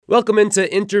Welcome into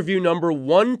interview number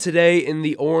 1 today in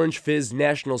the Orange Fizz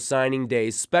National Signing Day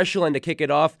special. And to kick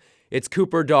it off, it's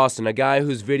Cooper Dawson, a guy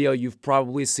whose video you've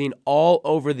probably seen all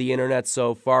over the internet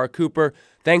so far. Cooper,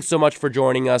 thanks so much for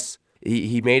joining us.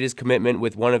 He made his commitment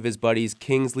with one of his buddies,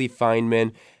 Kingsley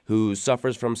Feynman, who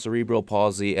suffers from cerebral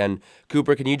palsy. And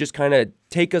Cooper, can you just kind of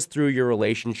take us through your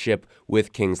relationship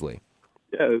with Kingsley?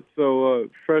 Yeah, so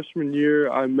freshman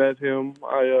year, I met him.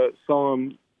 I saw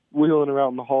him wheeling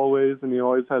around the hallways, and he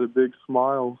always had a big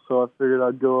smile, so I figured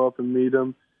I'd go up and meet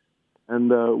him.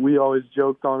 And we always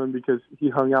joked on him because he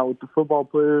hung out with the football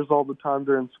players all the time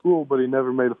during school, but he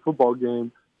never made a football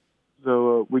game.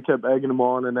 So we kept egging him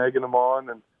on, and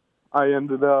I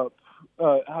ended up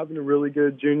having a really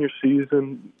good junior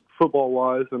season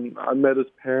football-wise, and I met his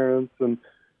parents, and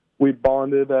we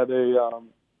bonded at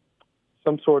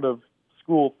some sort of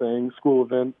school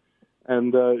event.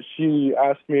 And she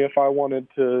asked me if I wanted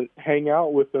to hang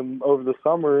out with him over the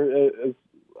summer as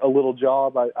a little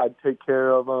job. I'd take care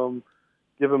of him,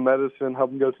 give him medicine,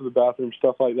 help him go to the bathroom,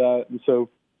 stuff like that. And so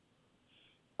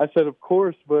I said, of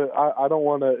course, but I don't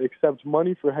want to accept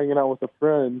money for hanging out with a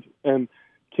friend. And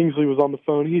Kingsley was on the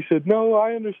phone. He said, no,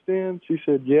 I understand. She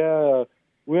said, yeah,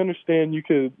 we understand you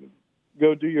could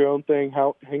go do your own thing,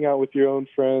 hang out with your own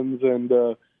friends,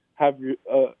 and have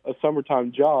a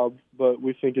summertime job, but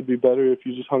we think it'd be better if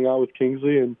you just hung out with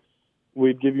Kingsley, and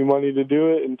we'd give you money to do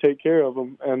it and take care of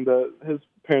him. And his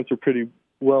parents are pretty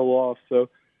well off, so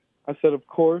I said, of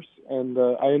course, and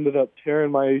I ended up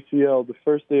tearing my ACL the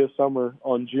first day of summer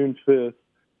on June 5th,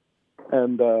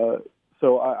 and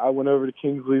so I went over to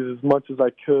Kingsley's as much as I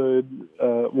could,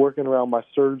 working around my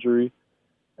surgery,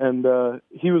 and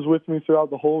he was with me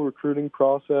throughout the whole recruiting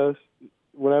process.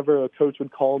 Whenever a coach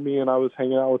would call me and I was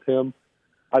hanging out with him,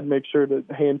 I'd make sure to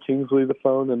hand Kingsley the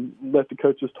phone and let the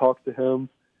coaches talk to him.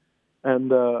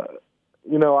 And,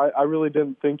 I really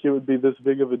didn't think it would be this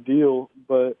big of a deal,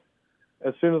 but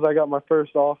as soon as I got my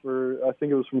first offer, I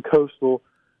think it was from Coastal,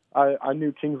 I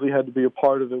knew Kingsley had to be a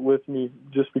part of it with me,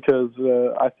 just because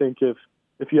I think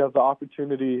if you have the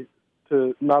opportunity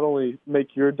to not only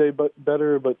make your day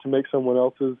better, but to make someone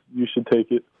else's, you should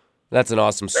take it. That's an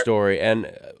awesome story. And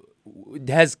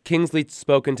has Kingsley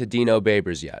spoken to Dino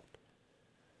Babers yet?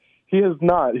 He has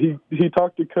not. He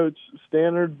talked to Coach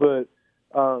Stannard, but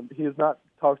he has not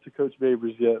talked to Coach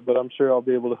Babers yet, but I'm sure I'll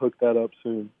be able to hook that up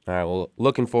soon. All right, well,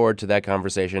 looking forward to that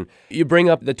conversation. You bring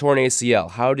up the torn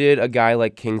ACL. How did a guy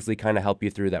like Kingsley kind of help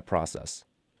you through that process?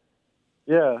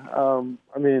 Yeah,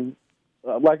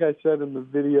 like I said in the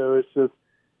video, it's just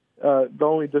the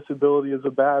only disability is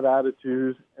a bad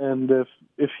attitude, and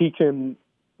if he can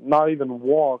not even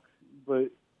walk,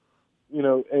 but,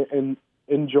 and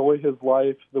enjoy his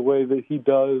life the way that he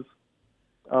does.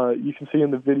 You can see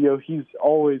in the video, he's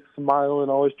always smiling,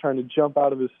 always trying to jump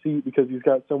out of his seat because he's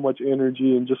got so much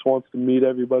energy and just wants to meet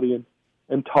everybody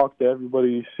and talk to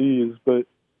everybody he sees. But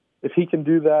if he can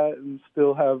do that and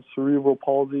still have cerebral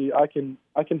palsy, I can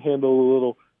handle a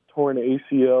little torn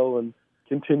ACL and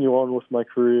continue on with my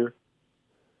career.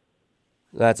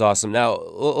 That's awesome. Now,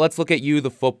 let's look at you,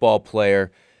 the football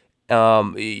player.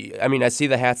 I see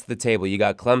the hats at the table. You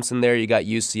got Clemson there, you got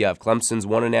UCF. Clemson's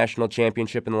won a national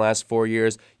championship in the last 4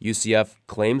 years. UCF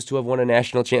claims to have won a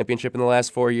national championship in the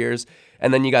last 4 years.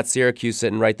 And then you got Syracuse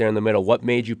sitting right there in the middle. What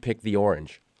made you pick the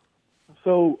orange?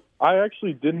 So I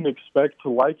actually didn't expect to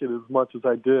like it as much as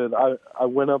I did. I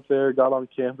went up there, got on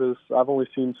campus. I've only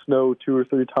seen snow 2 or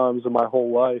 3 times in my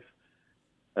whole life.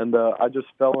 And I just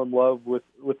fell in love with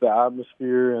the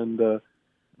atmosphere, and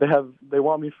they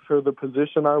want me for the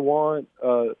position I want.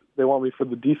 They want me for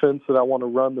the defense that I want to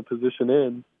run the position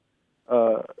in.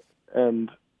 And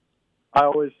I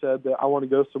always said that I want to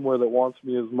go somewhere that wants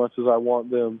me as much as I want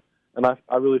them. And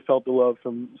I really felt the love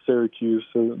from Syracuse,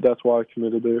 so that's why I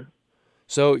committed there.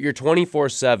 So your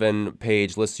 24/7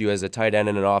 page lists you as a tight end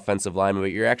and an offensive lineman,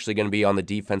 but you're actually going to be on the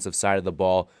defensive side of the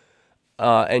ball.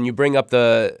 And you bring up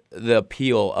the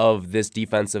appeal of this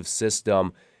defensive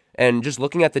system. And just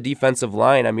looking at the defensive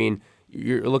line,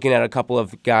 you're looking at a couple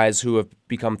of guys who have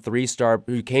become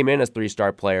who came in as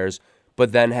 3-star players,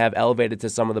 but then have elevated to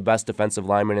some of the best defensive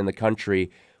linemen in the country.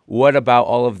 What about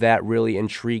all of that really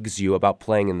intrigues you about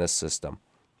playing in this system?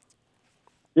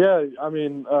 Yeah,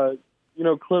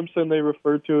 Clemson, they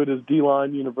refer to it as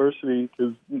D-line university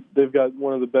because they've got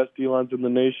one of the best D-lines in the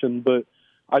nation, but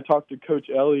I talked to Coach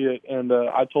Elliott, and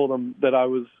I told him that I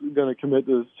was going to commit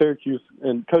to Syracuse.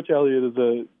 And Coach Elliott is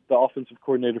the offensive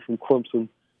coordinator from Clemson.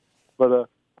 But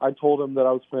I told him that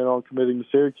I was planning on committing to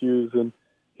Syracuse, and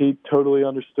he totally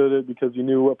understood it because he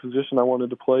knew what position I wanted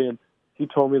to play. And he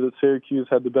told me that Syracuse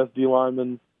had the best D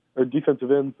linemen or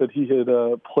defensive ends that he had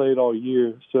played all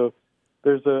year. So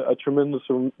there's a tremendous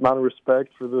amount of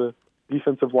respect for the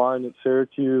defensive line at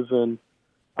Syracuse, and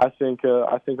I think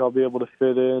I'll be able to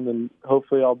fit in, and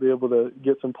hopefully I'll be able to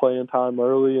get some playing time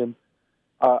early. And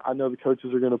I know the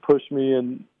coaches are going to push me,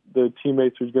 and the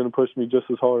teammates are going to push me just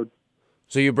as hard.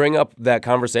 So you bring up that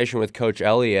conversation with Coach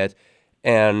Elliott,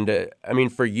 and I mean,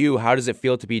 for you, how does it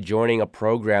feel to be joining a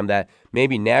program that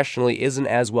maybe nationally isn't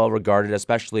as well regarded,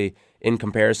 especially in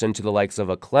comparison to the likes of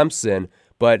a Clemson,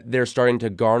 but they're starting to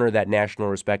garner that national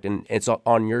respect, and it's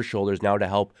on your shoulders now to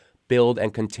help build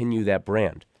and continue that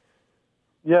brand?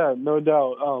 Yeah, no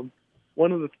doubt.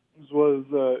 One of the things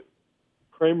was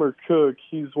Kramer Cook.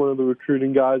 He's one of the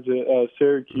recruiting guys at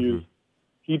Syracuse.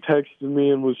 He texted me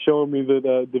and was showing me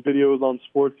that the video was on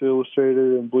Sports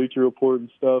Illustrated and Bleacher Report and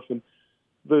stuff. And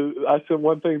I said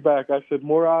one thing back. I said,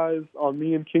 more eyes on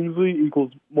me and Kingsley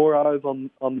equals more eyes on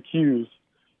the Qs.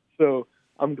 So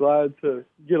I'm glad to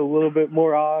get a little bit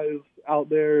more eyes out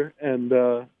there. And,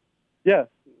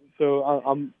 so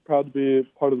I'm proud to be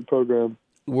a part of the program.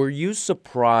 Were you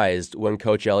surprised when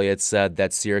Coach Elliott said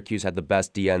that Syracuse had the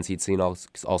best DNs he'd seen all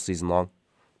season long?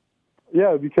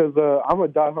 Yeah, because I'm a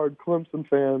diehard Clemson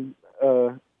fan.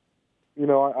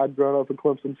 I'd grown up a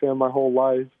Clemson fan my whole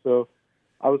life, so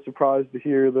I was surprised to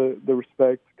hear the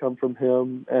respect come from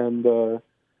him, and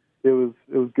it was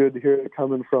good to hear it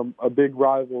coming from a big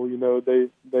rival. You know,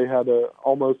 they had a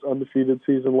almost undefeated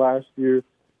season last year,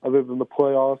 other than the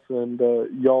playoffs, and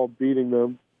y'all beating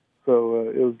them. So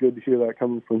it was good to hear that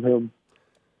coming from him.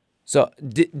 So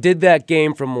did that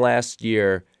game from last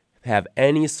year have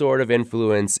any sort of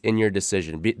influence in your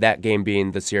decision, that game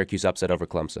being the Syracuse upset over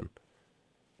Clemson?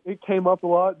 It came up a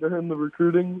lot during the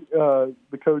recruiting. The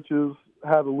coaches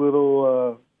had a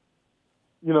little,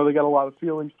 they got a lot of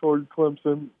feelings toward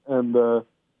Clemson. And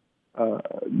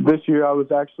this year I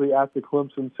was actually at the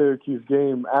Clemson-Syracuse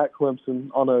game at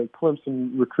Clemson on a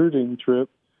Clemson recruiting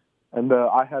trip. And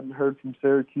I hadn't heard from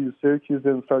Syracuse. Syracuse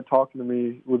didn't start talking to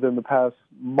me within the past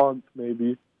month,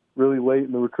 maybe, really late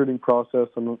in the recruiting process,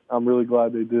 and I'm really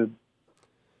glad they did.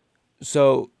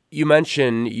 So you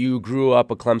mentioned you grew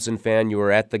up a Clemson fan. You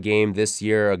were at the game this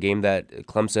year, a game that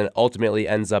Clemson ultimately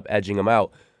ends up edging them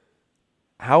out.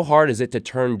 How hard is it to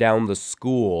turn down the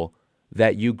school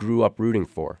that you grew up rooting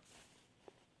for?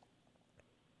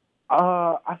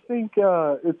 I think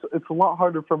it's a lot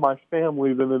harder for my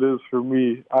family than it is for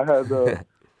me. I had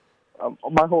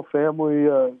my whole family,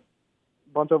 a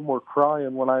bunch of them were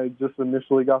crying when I just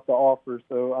initially got the offer,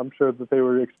 so I'm sure that they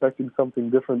were expecting something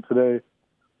different today.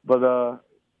 But,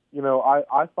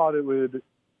 I thought it would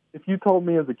 – if you told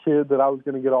me as a kid that I was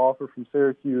going to get an offer from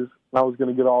Syracuse and I was going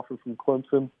to get an offer from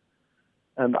Clemson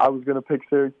and I was going to pick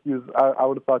Syracuse, I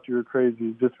would have thought you were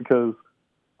crazy just because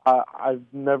I've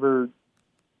never –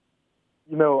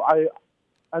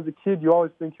 as a kid, you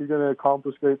always think you're going to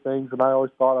accomplish great things, and I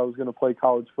always thought I was going to play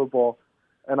college football,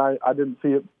 and I didn't see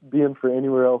it being for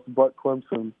anywhere else but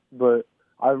Clemson. But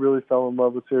I really fell in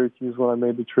love with Syracuse when I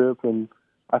made the trip, and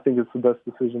I think it's the best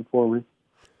decision for me.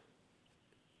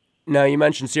 Now, you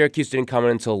mentioned Syracuse didn't come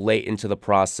in until late into the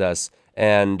process,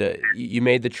 and you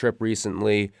made the trip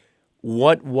recently.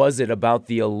 What was it about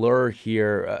the allure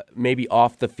here, maybe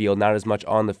off the field, not as much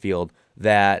on the field,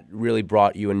 that really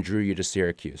brought you and drew you to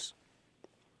Syracuse?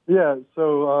 Yeah,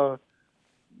 so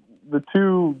the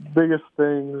two biggest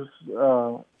things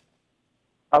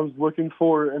I was looking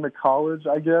for in a college,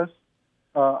 I guess,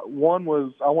 one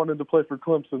was I wanted to play for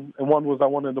Clemson, and one was I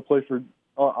wanted to play for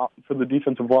the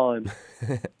defensive line.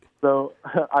 So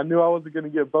I knew I wasn't going to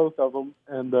get both of them,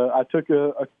 and I took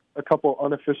a couple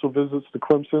unofficial visits to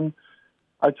Clemson.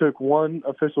 I took one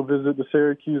official visit to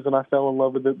Syracuse, and I fell in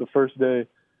love with it the first day.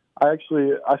 I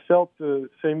felt the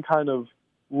same kind of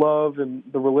love and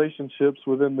the relationships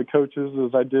within the coaches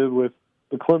as I did with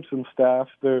the Clemson staff.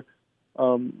 They're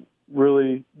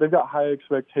they've got high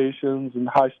expectations and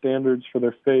high standards for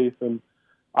their faith, and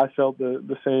I felt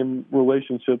the same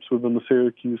relationships within the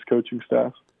Syracuse coaching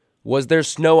staff. Was there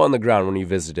snow on the ground when you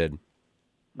visited?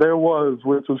 There was,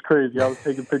 which was crazy. I was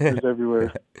taking pictures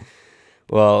everywhere.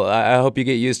 Well, I hope you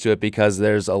get used to it because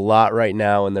there's a lot right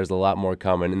now and there's a lot more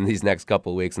coming in these next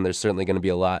couple of weeks, and there's certainly going to be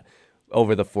a lot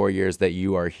over the 4 years that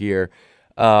you are here.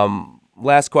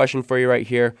 Last question for you right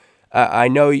here. I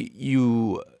know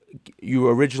you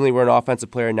originally were an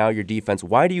offensive player, now you're defense.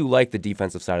 Why do you like the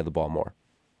defensive side of the ball more?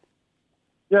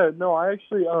 Yeah, no, I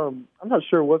actually, I'm not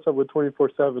sure what's up with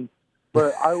 24/7,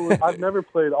 but I've never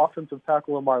played offensive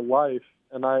tackle in my life,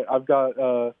 and I've got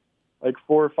like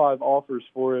 4 or 5 offers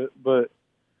for it, but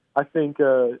I think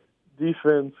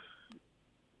defensive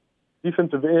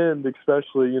end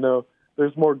especially,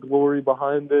 there's more glory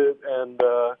behind it, and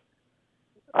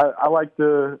I like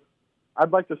to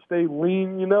I'd like to stay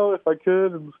lean, if I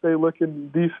could, and stay looking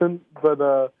decent. But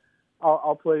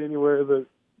I'll play anywhere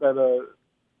that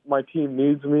my team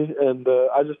needs me. And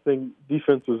I just think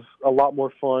defense is a lot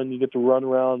more fun. You get to run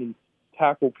around and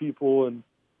tackle people, and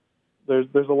there's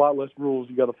a lot less rules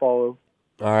you got to follow.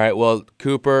 All right, well,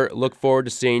 Cooper, look forward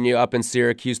to seeing you up in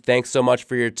Syracuse. Thanks so much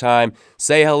for your time.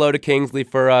 Say hello to Kingsley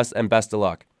for us, and best of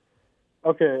luck.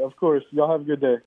 Okay, of course. Y'all have a good day.